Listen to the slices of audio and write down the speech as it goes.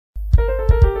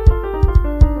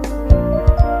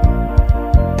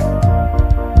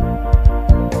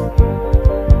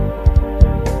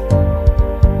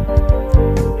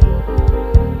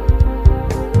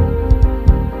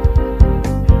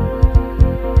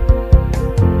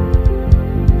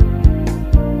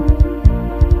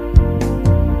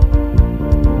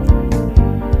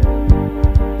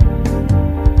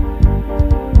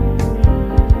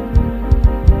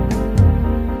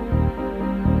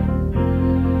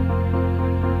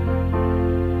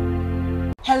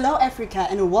Africa,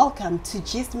 and welcome to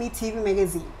Gist Me TV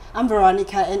magazine. I'm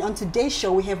Veronica, and on today's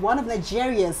show we have one of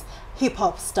Nigeria's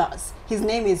hip-hop stars. His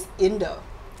name is Eindo.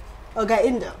 Oga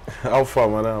Eindo. How far,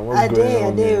 madam? What's going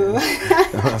on,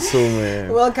 man? So,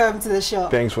 man. Welcome to the show.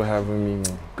 Thanks for having me,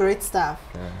 man. Great stuff.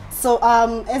 Yeah. So,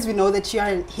 as we know that you are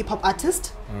a hip-hop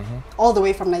artist, all the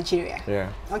way from Nigeria. Yeah.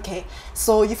 Okay.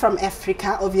 So, you're from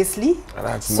Africa, obviously.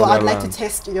 That's so, I'd like to motherland.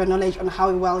 test your knowledge on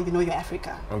how well you know your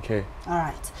Africa. Okay. All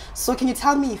right. So, can you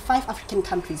tell me 5 African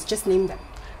countries? Just name them.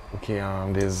 Okay,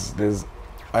 there's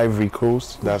Ivory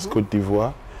Coast, that's Côte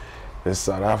d'Ivoire. There's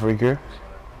South Africa.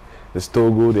 There's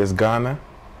Togo, there's Ghana,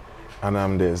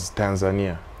 and there's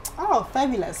Tanzania. Oh,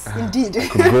 fabulous. Indeed. I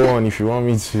could go on if you want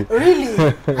me to.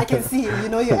 Really? I can see you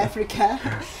know your Africa.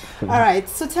 All right.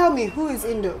 So tell me, who is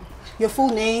Eindo? Your full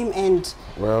name and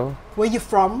where you're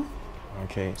from.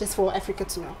 Okay. Just for Africa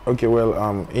to know. Okay, well,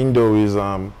 Eindo is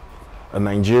a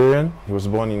Nigerian. He was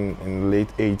born in the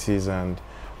late 80s, and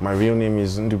my real name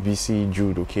is Ndubisi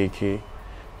Jude Okeke.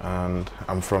 And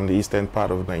I'm from the eastern part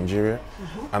of Nigeria,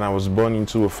 and I was born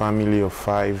into a family of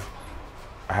 5.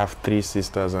 I have 3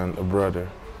 sisters and a brother,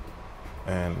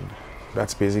 and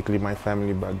that's basically my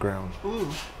family background. Yeah.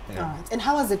 All right. And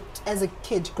how was it as a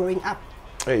kid growing up?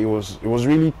 It was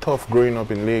really tough growing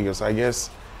up in Lagos. I guess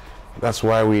that's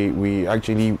why we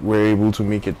actually were able to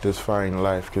make it this far in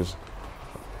life, because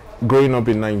growing up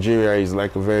in Nigeria is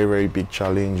like a very, very big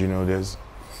challenge. You know, there's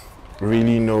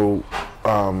really no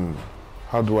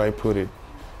how do I put it?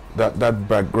 That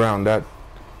background, that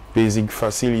basic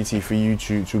facility for you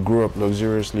to grow up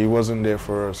luxuriously, it wasn't there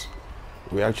for us.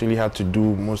 We actually had to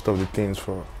do most of the things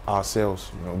for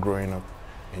ourselves, you know, growing up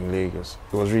in Lagos.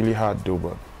 It was really hard though,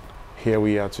 but here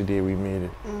we are today, we made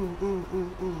it.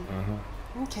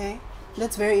 Okay,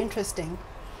 that's very interesting.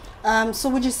 So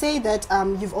would you say that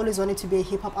you've always wanted to be a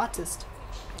hip-hop artist?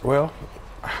 Well,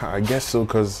 I guess so,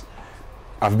 because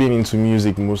I've been into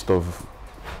music most of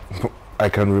I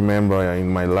can remember in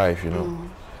my life, you know.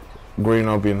 Growing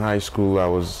up in high school,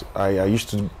 I used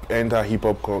to enter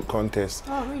hip-hop contests.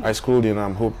 Oh, really? I schooled in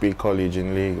Hope Bay College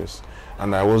in Lagos,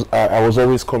 and I was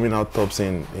always coming out tops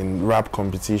in rap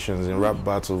competitions, in rap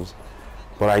battles.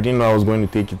 But I didn't know I was going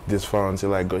to take it this far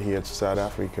until I got here to South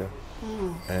Africa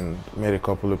and met a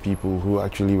couple of people who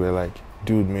actually were like,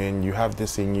 dude, man, you have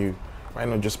this in you. Why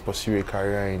not just pursue a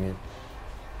career in it?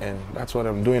 And that's what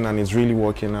I'm doing, and it's really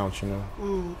working out, you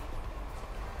know.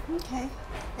 Okay.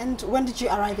 And when did you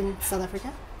arrive in South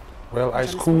Africa? Well, I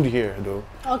schooled here though.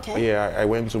 Okay. Yeah, I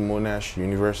went to Monash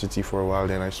University for a while,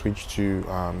 then I switched to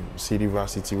City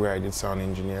Varsity, where I did sound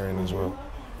engineering as well.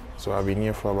 So I've been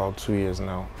here for about 2 years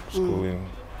now, schooling.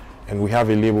 And we have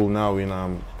a label now in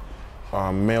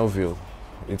Melville.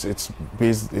 It's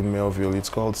based in Melville. It's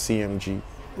called CMG.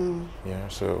 Yeah,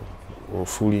 so we're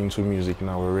fully into music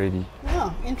now already.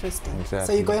 Oh, interesting. Exactly.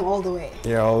 So you're going all the way?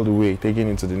 Yeah, all the way, taking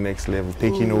it to the next level,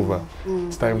 taking over.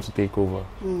 It's time to take over.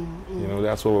 You know,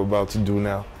 that's what we're about to do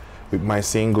now. With my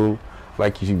single,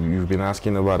 like you've been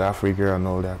asking about Africa and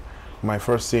all that. My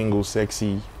first single,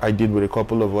 Sexy, I did with a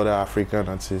couple of other African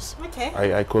artists. Okay.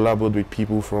 I collaborated with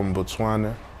people from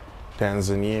Botswana,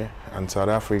 Tanzania, and South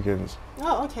Africans.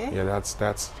 Oh, okay. Yeah,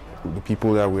 that's the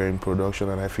people that were in production,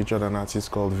 and I featured an artist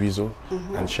called Vizo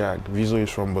and Shag. Vizo is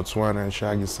from Botswana and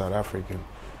Shag is South African.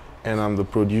 And the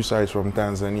producer is from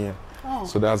Tanzania. Oh.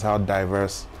 So that's how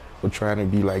diverse we're trying to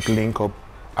be, like link up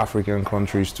African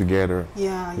countries together.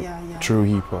 Yeah. Through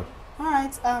hip hop. All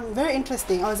right, very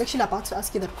interesting. I was actually about to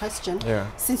ask you that question. Yeah.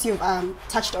 Since you've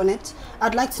touched on it,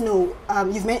 I'd like to know,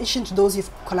 you've mentioned those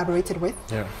you've collaborated with.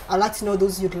 Yeah. I'd like to know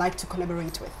those you'd like to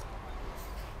collaborate with.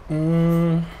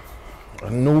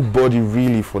 Nobody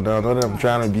really for now, not that I'm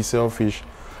trying to be selfish,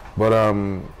 but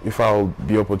if I'll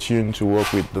be opportune to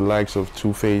work with the likes of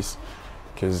Two-Face,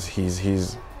 because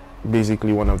he's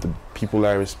basically one of the people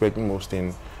I respect most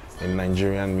in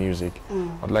Nigerian music.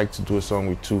 I'd like to do a song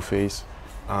with Two-Face.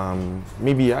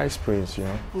 Maybe Ice Prince, you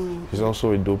know. He's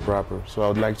also a dope rapper, so I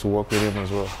would like to work with him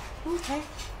as well. Okay.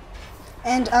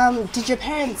 And did your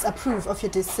parents approve of your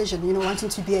decision, you know, wanting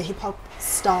to be a hip-hop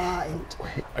star? And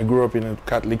I grew up in a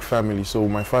Catholic family, so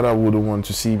my father wouldn't want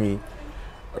to see me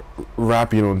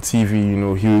rapping on TV, you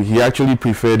know. He actually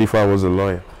preferred if I was a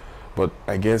lawyer. But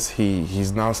I guess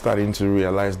he's now starting to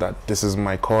realize that this is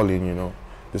my calling, you know.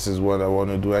 This is what I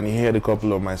want to do. And he heard a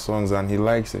couple of my songs and he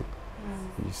likes it.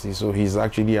 You see, so he's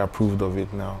actually approved of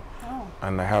it now. Oh.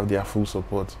 And I have their full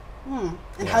support.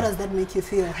 And how does that make you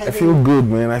feel? I feel good,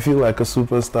 man. I feel like a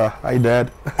superstar. Hi,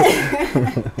 Dad.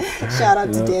 Shout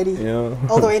out to Daddy. Yeah.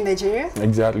 All the way in Nigeria?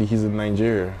 Exactly. He's in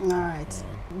Nigeria. All right.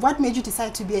 What made you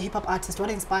decide to be a hip-hop artist? What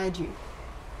inspired you?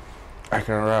 I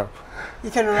can rap.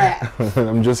 You can rap.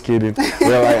 I'm just kidding.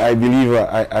 Well, I believe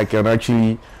I can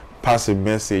actually pass a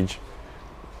message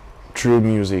through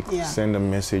music, send a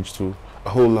message to a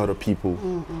whole lot of people,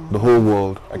 the whole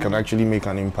world. I can actually make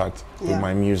an impact with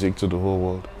my music to the whole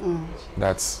world.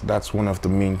 That's one of the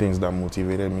main things that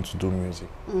motivated me to do music,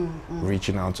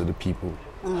 reaching out to the people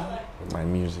with my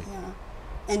music.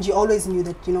 And you always knew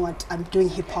that, you know what, I'm doing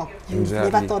hip-hop. You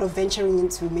never thought of venturing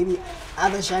into maybe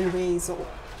other genres? Or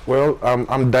well,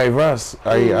 I'm diverse.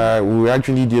 We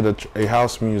actually did a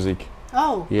house music.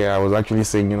 Oh. Yeah, I was actually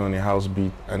singing on a house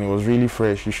beat, and it was really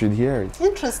fresh. You should hear it.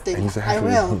 Interesting. Exactly. I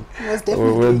will. Most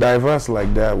definitely. We're diverse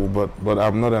like that, but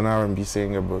I'm not an R&B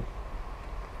singer, but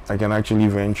I can actually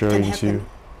venture into.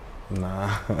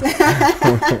 Nah.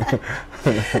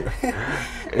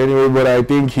 Anyway, but I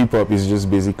think hip hop is just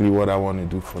basically what I want to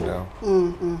do for now.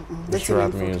 That's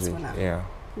rap music. Yeah.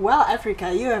 Well,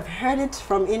 Africa, you have heard it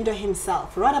from Eindo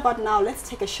himself. Right about now, let's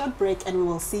take a short break, and we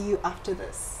will see you after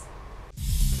this.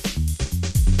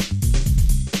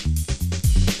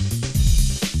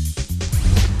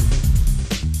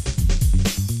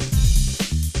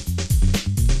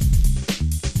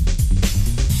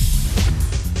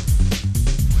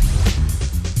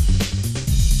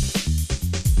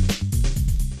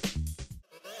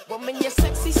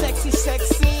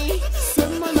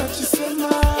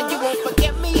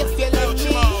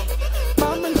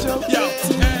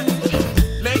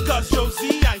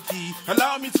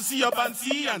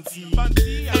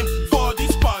 For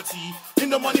this party, in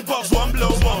the money box, one blow,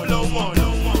 one blow, one.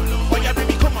 Oh yeah,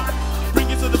 baby, come on, bring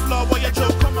it to the floor, boy, yeah, Joe,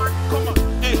 come on,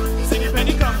 hey, sing it,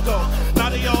 penny, come go. Now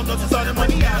they all know this all the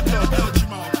money I got.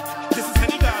 This is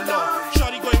Henny down low,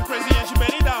 shorty going crazy and she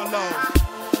bend it down low.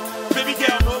 Baby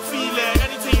girl, no feeling,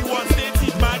 anything you want, stay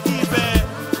deep, my give it.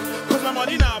 Cause my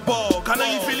money now bulk, I know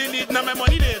you feeling it, now my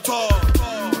money they talk.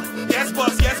 Yes,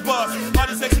 boss, all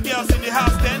the sexy girls in the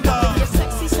house, stand up.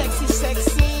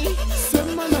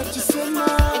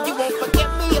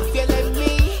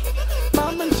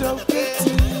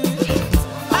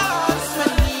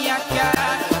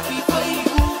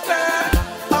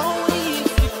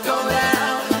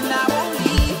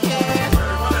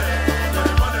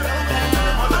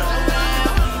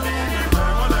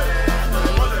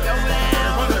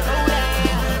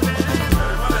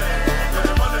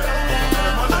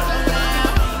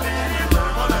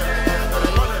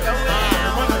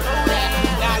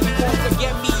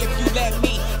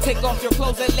 Off your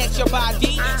clothes and let your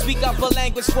body speak up a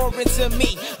language foreign to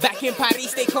me. Back in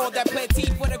Paris, they call that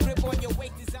petit. Put a grip on your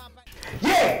waist.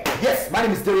 Yes, my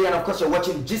name is Dorian. Of course, you're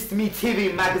watching Just Me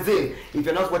TV magazine. If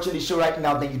you're not watching the show right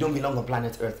now, then you don't belong on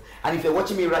planet Earth. And if you're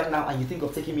watching me right now and you think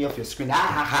of taking me off your screen,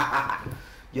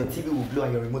 your TV will blow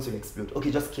and your remote will explode.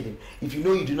 Okay, just kidding. If you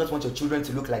know you do not want your children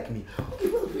to look like me, okay,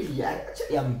 well, really,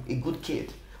 actually, I'm a good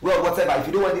kid. Well, whatever. If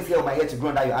you don't want this hair on my head to grow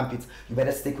under your armpits, you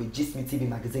better stick with Just Me TV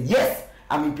magazine. Yes.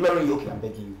 I'm imploring you, okay, I'm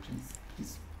begging you,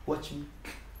 please watch me.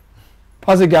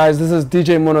 How's it, guys? This is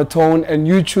DJ Monotone, and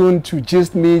you tune to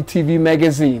Just Me TV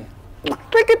magazine.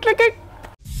 Click it.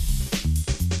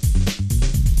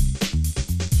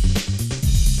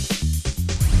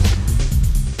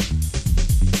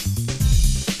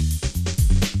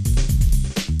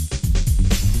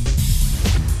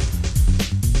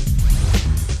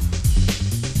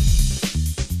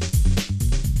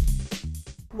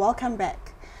 Welcome back.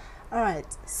 All right,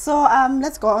 so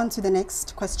let's go on to the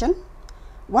next question.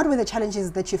 What were the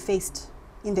challenges that you faced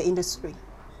in the industry?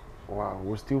 Wow,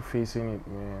 we're still facing it,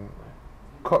 man.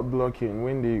 Cut blocking,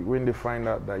 when they find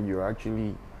out that you're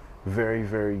actually very,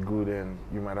 very good and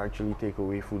you might actually take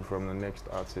away food from the next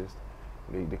artist,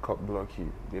 they cut block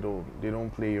you. They don't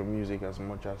play your music as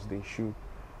much as they should,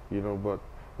 you know, but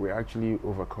we're actually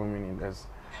overcoming it. As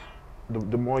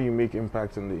the more you make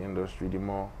impact in the industry, the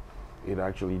more it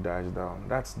actually dies down.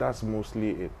 That's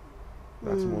mostly it.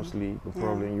 That's mostly the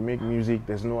problem. You make music,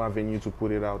 there's no avenue to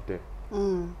put it out there.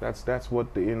 That's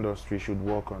what the industry should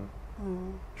work on.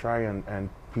 Try and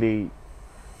play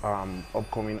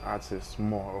upcoming artists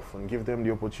more often. Give them the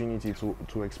opportunity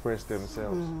to express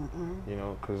themselves. You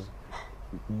know, because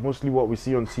mostly what we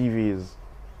see on TV is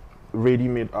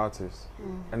ready-made artists,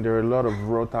 and there are a lot of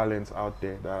raw talents out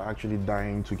there that are actually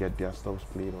dying to get their stuff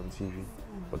played on TV,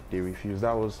 but they refuse.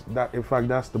 In fact,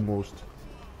 that's the most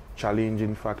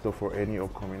challenging factor for any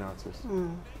upcoming artist.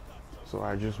 So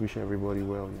I just wish everybody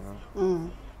well, you know.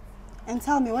 And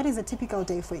tell me, what is a typical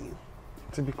day for you?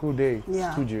 Typical day?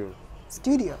 Yeah. Studio.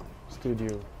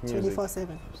 Music.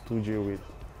 24/7. Studio with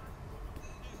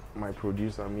my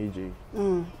producer, Miji.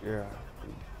 Yeah.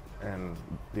 and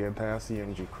the entire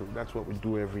CMG crew. That's what we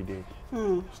do every day.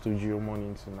 Studio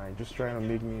morning to night, just trying to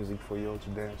make music for you all to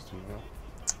dance to, you know.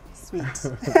 Sweet.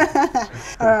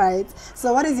 All right.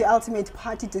 So what is your ultimate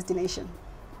party destination?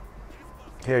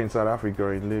 Here in South Africa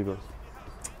or in Lagos?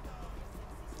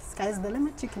 Sky's the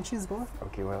limit. You can choose both.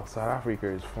 Okay, well, South Africa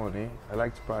is fun, eh? I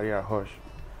like to party at Hush.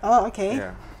 Oh, okay.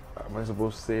 Yeah. Am I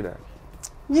supposed to say that?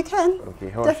 You can. Okay,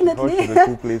 Hush, Definitely. Hush is a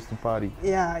cool place to party.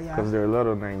 Yeah, yeah. Because there are a lot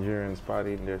of Nigerians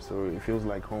partying there, so it feels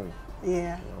like home.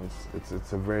 Yeah. You know,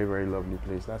 it's a very, very lovely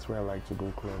place. That's where I like to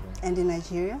go clubbing. And in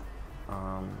Nigeria?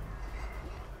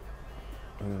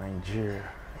 In Nigeria,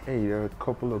 hey, there are a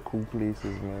couple of cool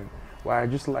places, man. Well, I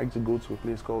just like to go to a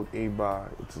place called A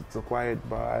Bar. It's a quiet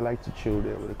bar. I like to chill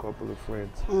there with a couple of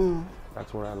friends.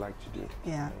 That's what I like to do.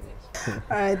 Yeah. All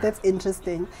right, that's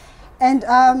interesting. And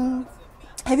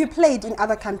have you played in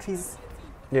other countries?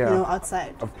 Yeah. You know,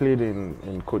 outside? I've played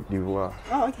in Côte d'Ivoire.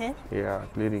 Oh, okay. Yeah, I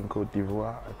played in Côte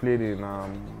d'Ivoire. I played in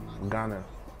Ghana.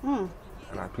 And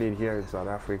I played here in South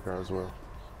Africa as well.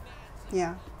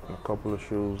 Yeah. And a couple of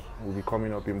shows will be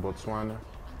coming up in Botswana.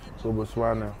 So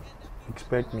Botswana,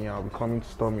 expect me. I'll be coming to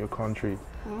storm your country.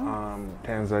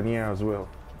 Tanzania as well.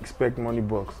 Expect Money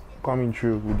Box coming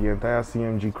through with the entire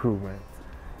CMG crew, man.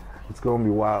 It's gonna be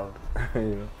wild. You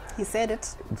know? He said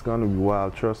it. It's gonna be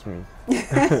wild, trust me.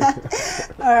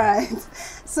 All right.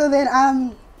 So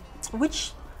then,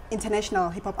 which international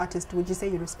hip hop artist would you say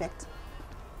you respect?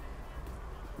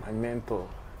 My mentor,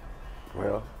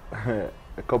 well,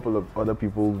 a couple of other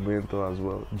people's mentor as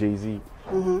well. Jay-Z.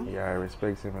 Yeah, I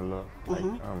respect him a lot.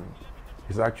 Like,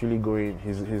 he's actually going.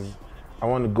 I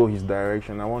want to go his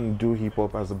direction. I want to do hip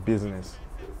hop as a business.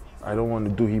 I don't want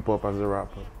to do hip hop as a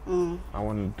rapper. I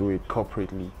want to do it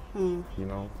corporately. You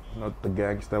know, not the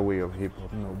gangster way of hip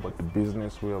hop, no, but the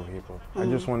business way of hip hop. I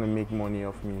just want to make money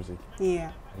off music.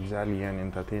 Yeah. Exactly, and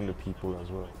entertain the people as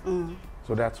well.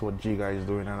 So that's what Jiga is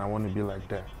doing, and I want to be like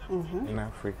that in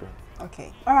Africa.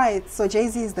 Okay. All right. So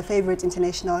Jay-Z is the favorite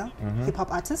international hip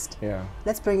hop artist. Yeah.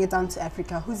 Let's bring it down to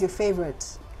Africa. Who's your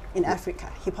favorite in Africa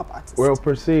hip hop artist? Well,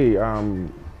 per se,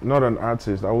 not an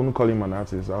artist. I wouldn't call him an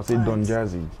artist. I'll say Don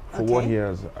Jazzy for what he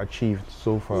has achieved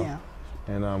so far. Yeah.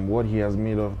 And what he has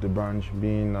made of the branch,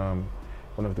 being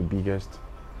one of the biggest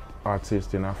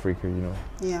artists in Africa, you know.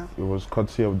 Yeah. It was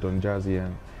courtesy of Don Jazzy,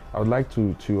 and I would like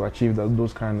to achieve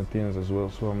those kind of things as well.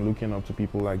 So I'm looking up to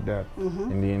people like that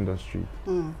in the industry.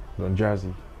 Don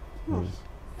Jazzy,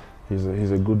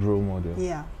 he's a good role model.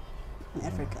 Yeah, in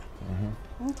Africa.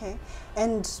 Okay.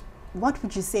 And what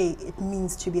would you say it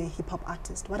means to be a hip hop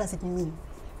artist? What does it mean?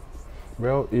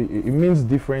 Well, it means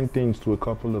different things to a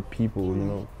couple of people, you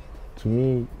know. To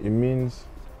me, it means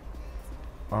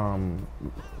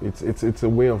it's a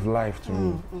way of life to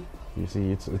me. You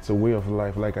see, it's a way of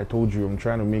life. Like I told you, I'm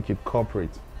trying to make it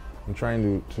corporate. I'm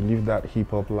trying to live that hip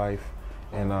hop life,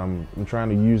 and I'm trying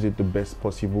to use it the best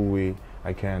possible way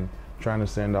I can. Trying to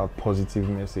send out positive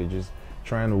messages.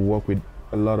 Trying to work with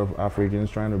a lot of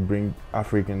Africans. Trying to bring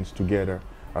Africans together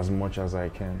as much as I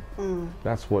can.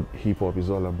 That's what hip hop is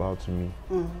all about to me.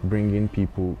 Bringing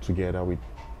people together with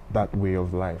that way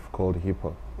of life called hip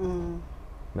hop.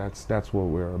 That's what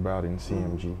we're about in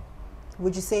CMG.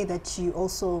 Would you say that you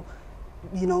also,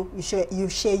 you know, you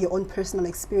share your own personal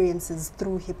experiences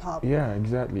through hip hop? Yeah,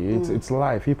 exactly. It's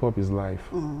life. Hip hop is life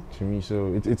to me.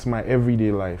 So it's my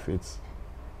everyday life. It's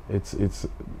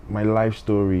my life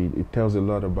story. It tells a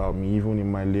lot about me, even in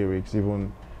my lyrics,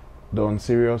 even the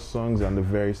unserious songs and the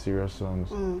very serious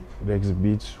songs. It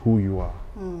exhibits who you are.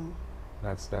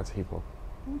 That's hip hop.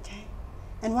 Okay.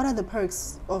 And what are the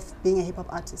perks of being a hip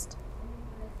hop artist?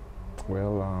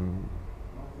 Well,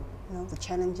 you know, the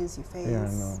challenges you face. Yeah, I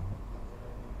know.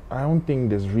 I don't think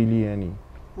there's really any.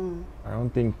 I don't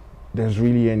think there's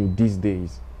really any these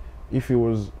days. If it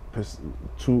was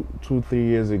 2-3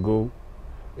 years ago,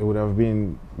 it would have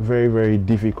been very, very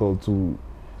difficult to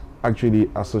actually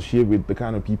associate with the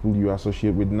kind of people you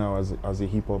associate with now as a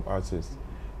hip hop artist.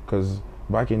 Because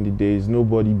back in the days,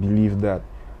 nobody believed that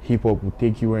hip hop would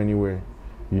take you anywhere.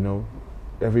 You know,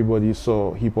 everybody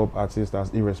saw hip hop artists as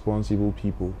irresponsible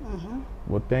people.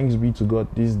 But thanks be to God,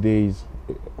 these days,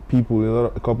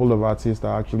 a couple of artists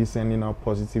are actually sending out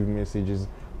positive messages,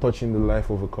 touching the life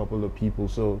of a couple of people.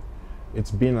 So it's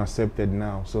being accepted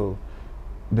now. So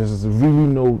there's really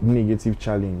no negative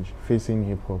challenge facing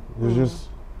hip hop. It's just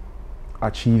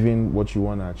achieving what you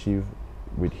want to achieve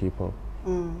with hip hop.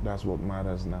 That's what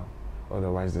matters now.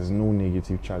 Otherwise, there's no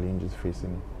negative challenges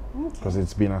facing it. Because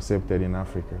it's been accepted in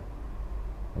Africa.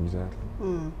 Exactly.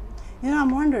 You know, I'm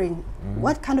wondering,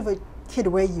 what kind of a kid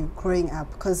were you growing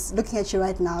up? Because looking at you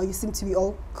right now, you seem to be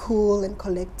all cool and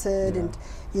collected, and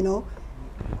you know,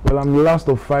 Well, I'm the last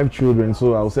of 5 children,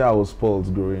 so I'll say I was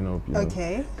spoiled growing up. You know,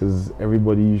 okay. Because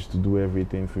everybody used to do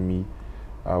everything for me.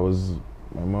 I was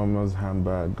my mama's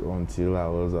handbag until I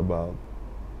was about.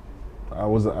 I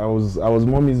was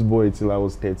mommy's boy till I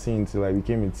was 13, till I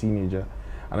became a teenager,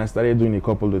 and I started doing a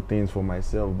couple of things for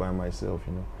myself by myself.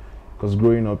 You know, because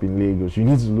growing up in Lagos, you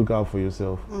need to look out for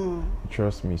yourself.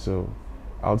 Trust me. So,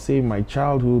 I would say my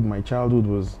childhood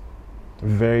was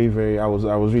very, very. I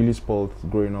was really spoiled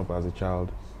growing up as a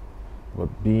child.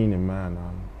 But being a man,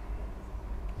 I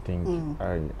think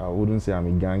I wouldn't say I'm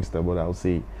a gangster, but I would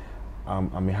say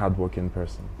I'm a hardworking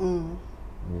person.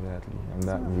 Exactly. I'm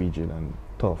that rigid and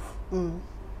tough.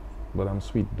 But I'm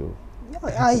sweet though.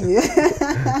 Oh, are you?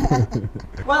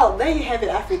 Well, there you have it,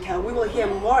 Africa. We will hear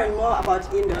more and more about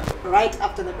Eindo right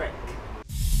after the break.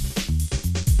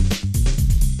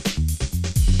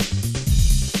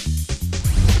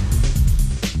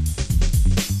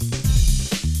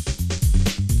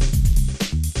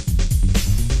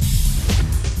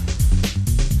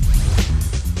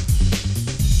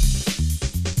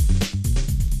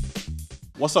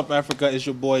 What's up, Africa? It's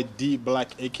your boy D Black,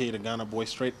 aka the Ghana boy,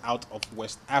 straight out of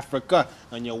West Africa,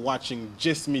 and you're watching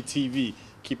Just Me TV.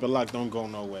 Keep it locked, don't go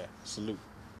nowhere. Salute.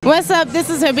 What's up?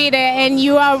 This is Habida, and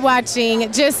you are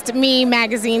watching Just Me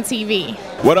Magazine TV.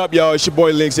 What up, y'all? It's your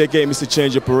boy Links, aka Mr.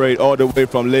 Change Your Parade, all the way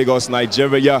from Lagos,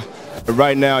 Nigeria. And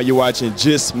right now, you're watching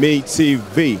Just Me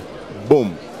TV.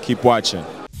 Boom. Keep watching.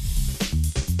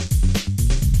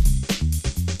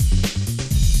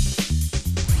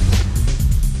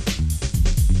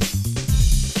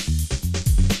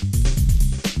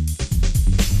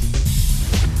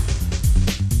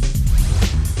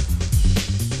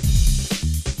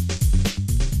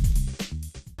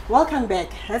 Welcome back.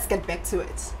 Let's get back to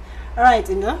it. All right,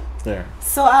 Eindo. Yeah.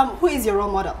 So, who is your role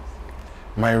model?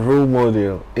 My role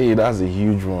model, hey, that's a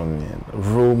huge one, man.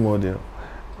 Role model.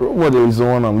 Role model is the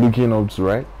one I'm looking up to,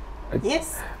 right?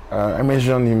 Yes. I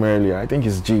mentioned him earlier. I think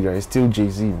it's Jigga. It's still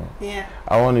Jay-Z, man. Yeah.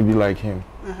 I want to be like him.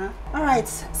 All right.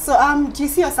 So, do you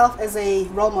see yourself as a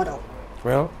role model?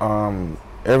 Well,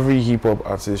 every hip-hop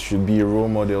artist should be a role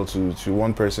model to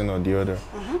one person or the other.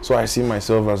 So I see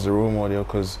myself as a role model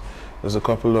because there's a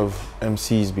couple of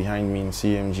MCs behind me in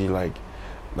CMG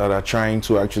that are trying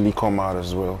to actually come out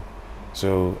as well.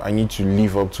 So I need to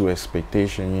live up to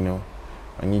expectation, you know.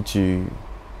 I need to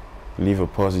live a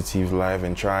positive life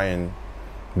and try and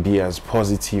be as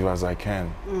positive as I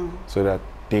can so that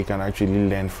they can actually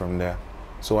learn from that.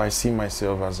 So I see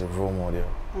myself as a role model.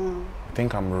 I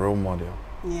think I'm a role model.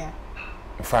 Yeah.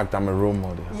 In fact, I'm a role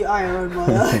model. You are a role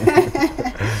model.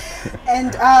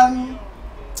 And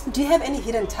do you have any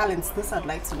hidden talents? This I'd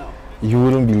like to know. You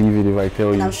wouldn't believe it if I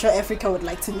tell you. I'm sure Africa would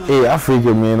like to know. Hey,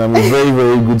 Africa, man, I'm a very,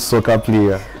 very good soccer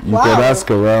player. You can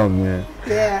ask around, man.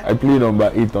 Yeah. I played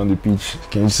number 8 on the pitch.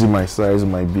 Can you see my size,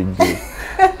 my big build?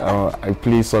 I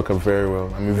play soccer very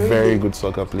well. I'm a very good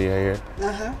soccer player here.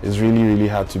 It's really, really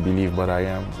hard to believe, but I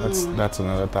am. That's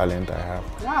another talent I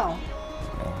have. Wow.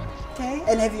 Okay,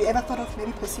 and have you ever thought of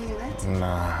maybe pursuing that?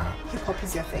 Nah. Hip-hop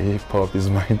is your thing? Hip-hop is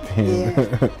my thing.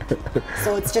 Yeah.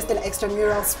 So it's just an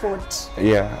extramural sport?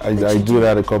 Yeah, I do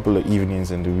that a couple of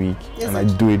evenings in the week, and I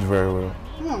do it very well.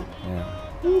 Yeah.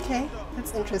 Okay,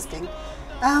 that's interesting.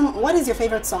 What is your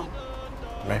favorite song?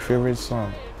 My favorite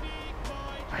song?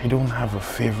 I don't have a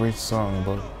favorite song,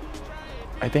 but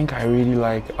I think I really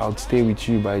like I'll Stay With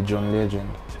You by John Legend.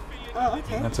 Oh,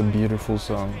 okay. That's a beautiful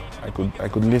song. I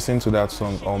could listen to that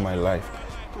song all my life.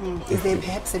 Is there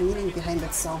perhaps a meaning behind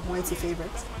that song? Why it's your favorite?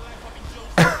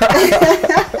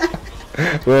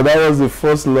 Well, that was the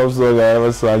first love song I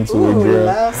ever sang to a girl.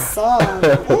 Love song.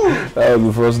 That was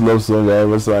the first love song I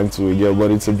ever sang to a girl, but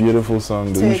it's a beautiful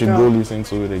song. You should go listen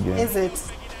to it again. Is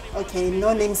it? Okay,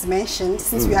 no names mentioned.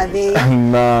 Since we are there,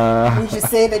 nah. Would you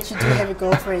say that you do have a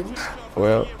girlfriend?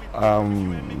 Well,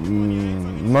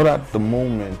 not at the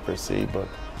moment per se, but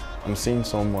I'm seeing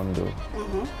someone though.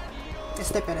 A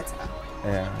step at a time.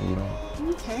 Yeah, you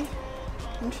know. Okay,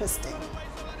 interesting.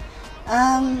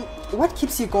 What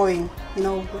keeps you going? You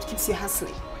know, what keeps you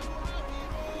hustling?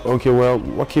 Okay, well,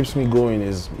 what keeps me going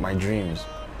is my dreams.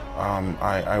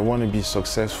 I want to be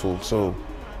successful, so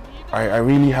I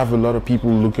really have a lot of people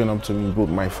looking up to me, both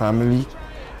my family,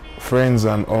 friends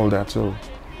and all that, so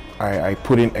I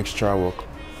put in extra work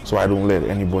so I don't let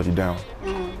anybody down.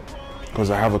 Because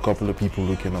I have a couple of people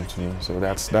looking up to me, so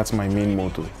that's my main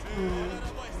motto.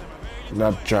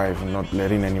 Not drive, not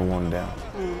letting anyone down.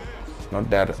 Not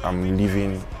that I'm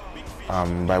living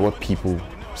by what people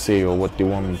say or what they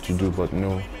want me to do, but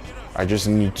no, I just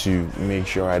need to make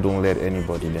sure I don't let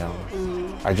anybody down.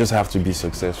 I just have to be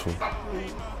successful.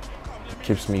 It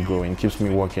keeps me going, keeps me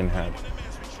working hard.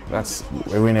 That's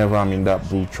whenever I'm in that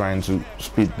booth trying to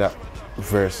spit that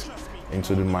verse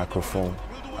into the microphone,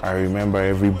 I remember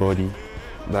everybody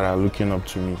that are looking up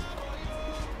to me,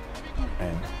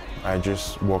 and I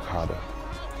just work harder.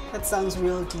 That sounds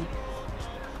real deep.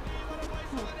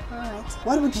 All right.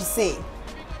 What would you say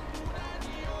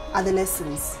are the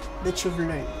lessons that you've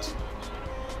learned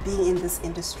being in this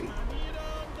industry?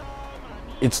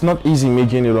 It's not easy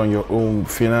making it on your own,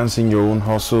 financing your own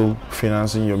hustle,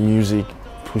 financing your music,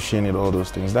 pushing it, all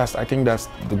those things. I think that's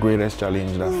the greatest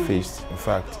challenge that I've faced. In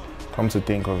fact, come to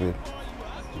think of it,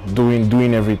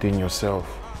 doing everything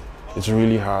yourself. It's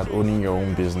really hard owning your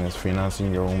own business,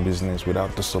 financing your own business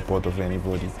without the support of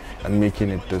anybody and making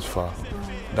it this far.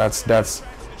 That's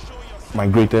my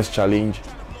greatest challenge,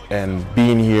 and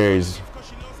being here is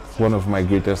one of my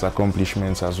greatest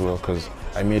accomplishments as well, because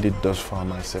I made it thus far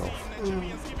myself.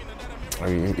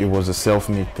 It was a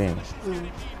self-made thing.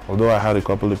 Although I had a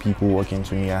couple of people working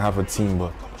to me, I have a team,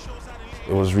 but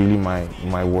it was really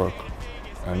my work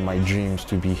and my dreams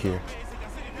to be here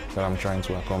that I'm trying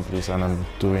to accomplish, and I'm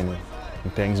doing it.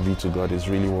 And thanks be to God, it's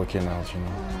really working out, you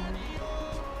know.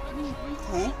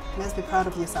 Okay, you must be proud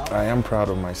of yourself. I am proud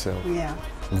of myself. Yeah.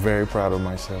 Very proud of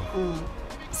myself.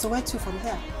 So where to from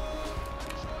here?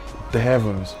 The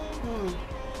heavens.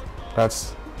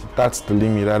 That's the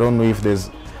limit. I don't know if there's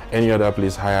any other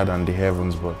place higher than the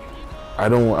heavens, but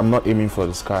I'm not aiming for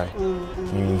the sky. I'm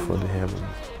aiming for the heavens.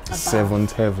 The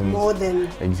seventh heaven. More than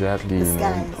exactly. The you know,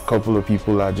 skies. a couple of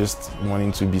people are just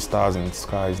wanting to be stars in the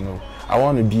skies. No, I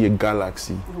want to be a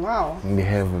galaxy. Wow. In the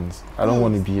heavens. I don't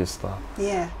want to be a star.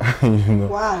 Yeah. You know?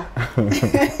 Wow.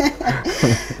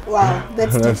 Wow,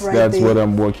 that's deep right That's there. what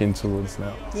I'm working towards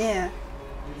now. Yeah.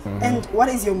 And what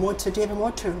is your motto? Do you have a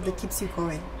motto that keeps you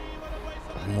going?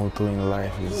 Motto in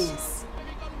life is Yes.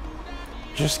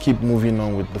 just keep moving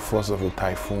on with the force of a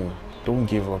typhoon. Don't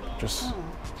give up. Just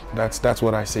that's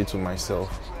what I say to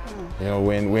myself. You know,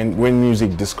 when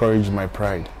music discouraged my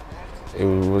pride, it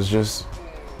was just,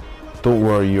 don't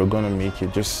worry, you're gonna make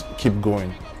it. Just keep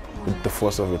going with the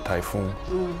force of a typhoon,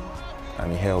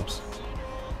 and it helps.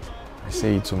 I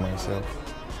say it to myself.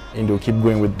 Eindo, keep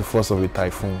going with the force of a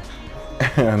typhoon,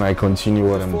 and I continue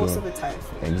what I'm doing. Force of a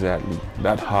typhoon. Exactly.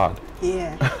 That hard.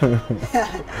 Yeah.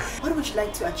 What would you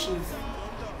like to achieve?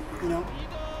 You know,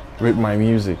 with my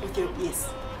music. with your yes.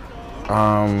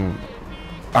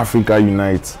 Africa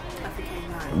Unite. Africa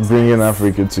Unite. Bringing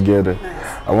Africa together.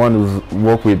 Nice. I want to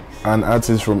work with an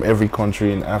artist from every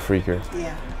country in Africa.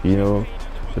 Yeah. You know,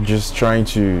 just trying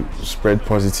to spread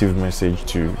positive message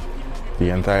to the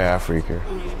entire Africa.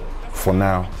 For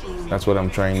now, that's what I'm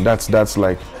trying. That's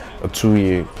like a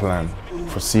 2-year plan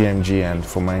for CMG and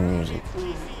for my music.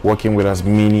 Working with as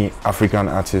many African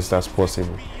artists as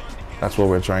possible. That's what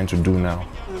we're trying to do now.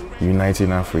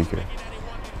 Uniting Africa.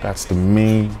 That's the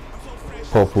main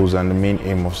purpose and the main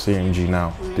aim of CMG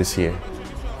now, this year.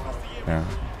 Yeah.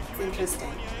 It's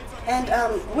interesting. And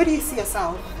where do you see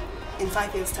yourself in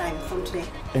 5 years' time from today?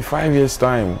 In 5 years'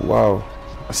 time, wow.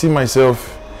 I see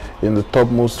myself in the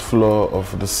topmost floor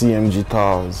of the CMG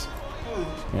towers.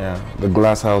 Yeah, the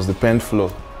glass house, the 10th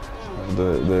floor,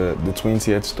 the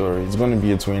 20th story. It's going to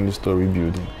be a 20-story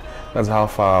building. That's how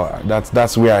far,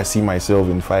 that's where I see myself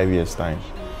in 5 years' time.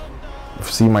 I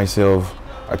see myself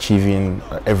achieving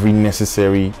every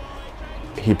necessary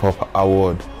hip-hop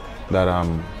award that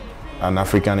an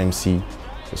African MC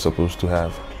is supposed to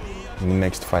have in the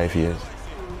next 5 years.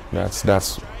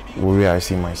 That's where I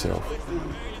see myself.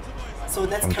 So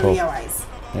that's career-wise?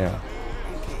 Yeah.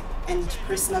 Okay. And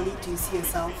personally, do you see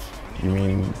yourself? You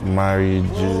mean marriage?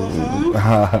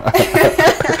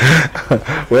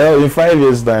 Well, in 5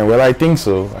 years' time, well, I think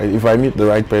so. If I meet the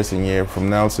right person here from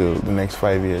now till the next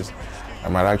 5 years, I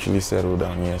might actually settle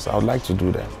down. Yes, I would like to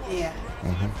do that. Yeah.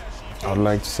 I would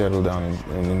like to settle down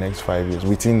in the next 5 years,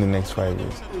 within the next 5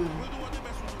 years.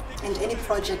 And any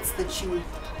projects that you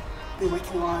be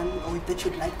working on or that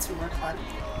you'd like to work on?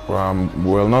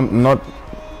 Well, not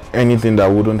anything that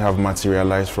wouldn't have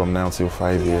materialized from now till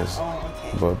 5 years. Oh,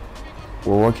 okay. But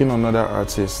we're working on other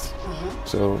artists,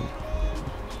 so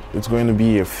it's going to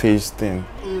be a phased thing.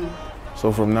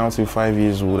 So from now till 5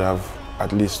 years, we would have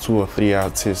at least 2 or 3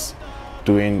 artists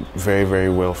doing very, very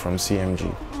well from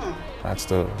CMG.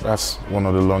 That's one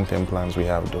of the long-term plans we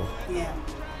have, though. Yeah.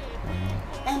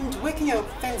 And where can your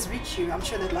fans reach you? I'm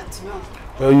sure they'd like to know.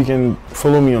 Well, you can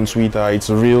follow me on Twitter. It's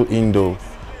Real Eindo,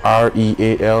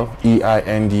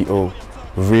 REALEINDO,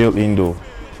 Real Eindo.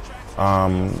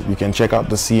 You can check out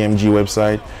the CMG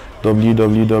website,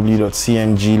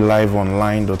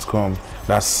 www.cmgliveonline.com.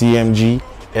 That's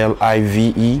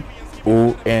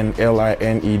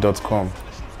CMGLIVEONLINE.com.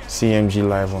 CMG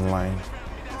Live Online.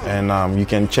 And you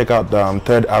can check out the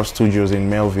Third Ave Studios in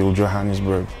Melville,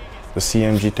 Johannesburg. The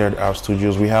CMG Third Ave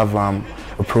Studios. We have a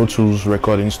Pro Tools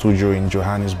recording studio in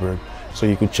Johannesburg. So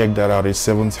you could check that out. It's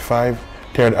 75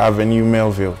 3rd Avenue,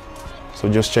 Melville. So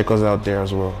just check us out there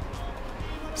as well.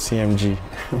 CMG.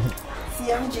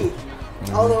 CMG,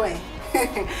 all the way.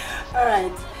 All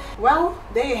right. Well,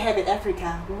 there you have it,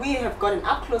 Africa. We have gotten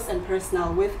up close and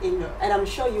personal with Eindo, and I'm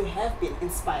sure you have been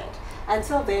inspired.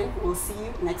 Until then, we'll see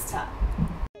you next time.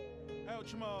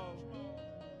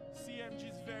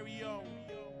 CMG's very own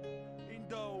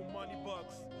Eindo, money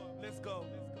bucks. Let's go.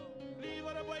 Leave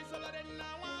all the boys all of them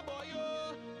now, boy,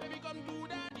 yo. Baby, come do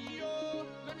that, yo.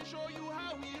 Let me show you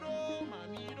how we roll,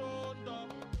 mommy, don't talk.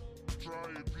 Try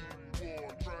it, big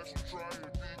boy. Try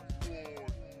it, big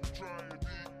boy. Try it,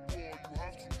 big boy. You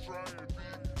have to try it,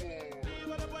 big boy. Leave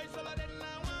all the boys all of them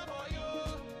now, boy, yo.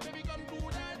 Baby, come do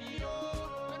that, yo.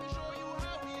 Let me show you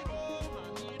how we roll,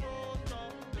 mommy, don't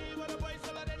talk. Leave all the boys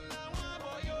all of them now,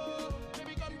 boy, yo.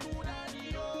 Baby, come do that,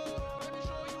 yo. Let me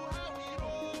show you how we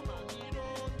roll, mommy,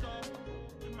 don't talk.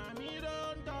 Mommy,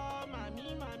 don't talk.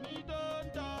 Mommy,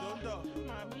 don't talk.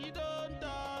 Mommy, don't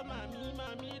talk.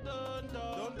 Mommy, don't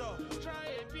talk. Try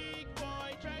a big boy.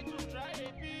 Try to try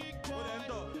a big boy.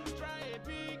 Try a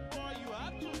big boy. You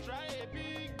have to try a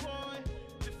big boy.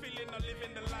 The feeling of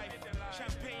living the life.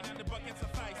 Champagne and the buckets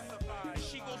suffice.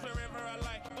 She goes wherever I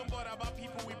like. Don't bother about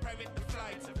people, we private the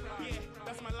flights. Yeah,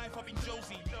 that's my life up in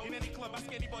Josie. In any club,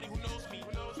 ask anybody who knows me.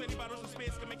 20 bottles of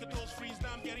space can make a toast freeze.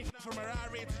 Now I'm getting from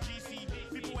Ferrari to GC.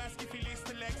 People ask if he links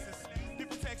to Lexus.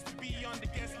 People text to be on the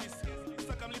guest list. It's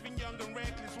like I'm living young and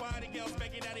reckless. Why are the girls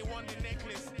begging that they want the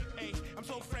necklace? Hey, I'm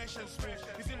so fresh and smooth.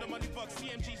 It's in the money box,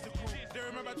 CMG's the crew. They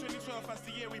remember 2012 as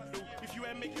the year we blew. If you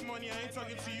ain't making money, I ain't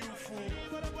talking to you, fool.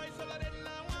 For the boys, all of them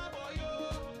now, boy,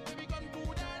 yo. Baby, come do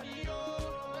that, yo.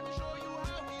 Let me show you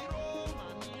how we roll,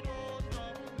 mommy, don't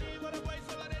talk. Leave for the boys,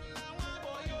 all of them now,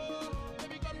 boy, yo.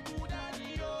 Baby, come do that,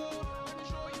 yo. Let me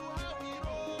show you how we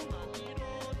roll, mommy,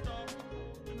 don't talk.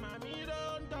 Mommy,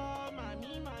 don't talk.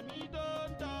 Mommy,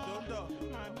 don't talk.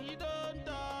 Mommy, don't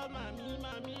talk.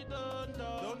 Mommy, don't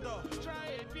talk. Try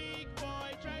a big boy.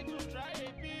 Try to try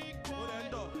a big boy.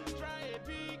 Try a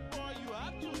big boy. You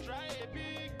have to try a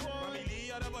big boy. Mommy,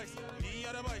 leave other boys.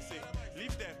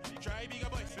 Leave them. Try bigger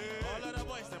boys. All other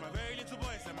boys, them are very little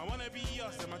boys. Them I wanna be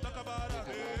us. Them I talk about us.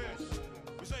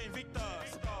 We saw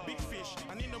invictors, big fish.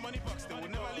 I need no money box. They will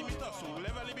never limit us. So we'll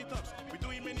never limit us. We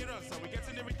doing many runs and we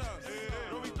getting the returns.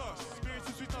 Roll with us. Spirits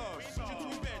is with us. Switching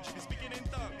to bed. You be speaking in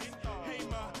tongues. Hey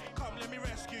ma, come let me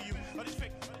rescue you. All these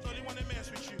fake only wanna mess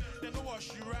with you. Then go wash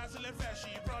you, rise and let fashion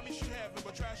you. Promise you heaven,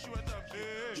 but trash you a dump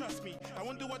you. Trust me, I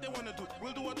won't do what they wanna do.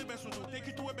 We'll do what the best will do. Take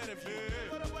you to a better view.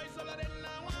 For the boys, all of them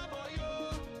now, boy,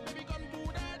 yo. Baby, come do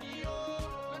that, yo.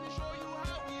 Let me show you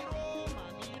how we roll,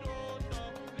 mommy, don't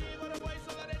talk. Leave for the boys,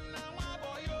 all of them now,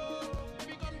 boy, yo.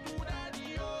 Baby, come do that,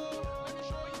 yo. Let me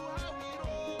show you how we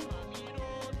roll, mommy,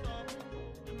 don't talk.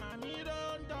 Mommy,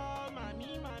 don't talk.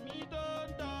 Mommy,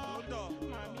 don't talk.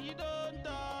 Mommy, don't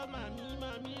talk.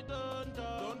 Mommy, don't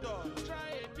talk. Try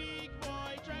a big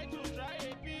boy. Try to try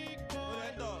a big boy.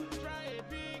 Try a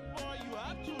big boy. You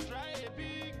have to try a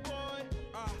big boy.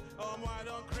 I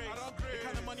don't crave. The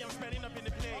kind of money I'm spending up in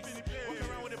the place. Walk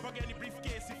around with a bucket and a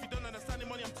briefcase. If you don't understand the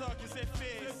money I'm talking, say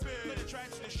face. Let it try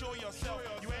to show yourself.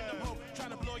 You end up hope,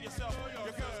 trying to blow yourself.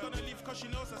 Your girl's gonna leave cause she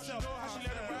knows herself. How she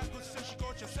let her ride good, so she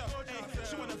coach herself. Hey,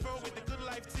 she wanna throw with the good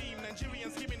life team.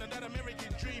 Nigerians scheming on that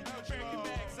American dream. American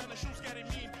bags and the shoes getting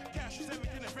mean. Cash is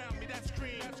everything around me, that's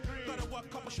green. Gotta walk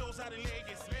couple shows out in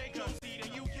Lagos. Just see the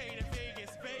UK to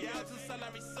Vegas. Yeah, to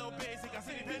salary so basic. I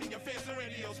see the pen in your face, the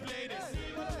radio's play this.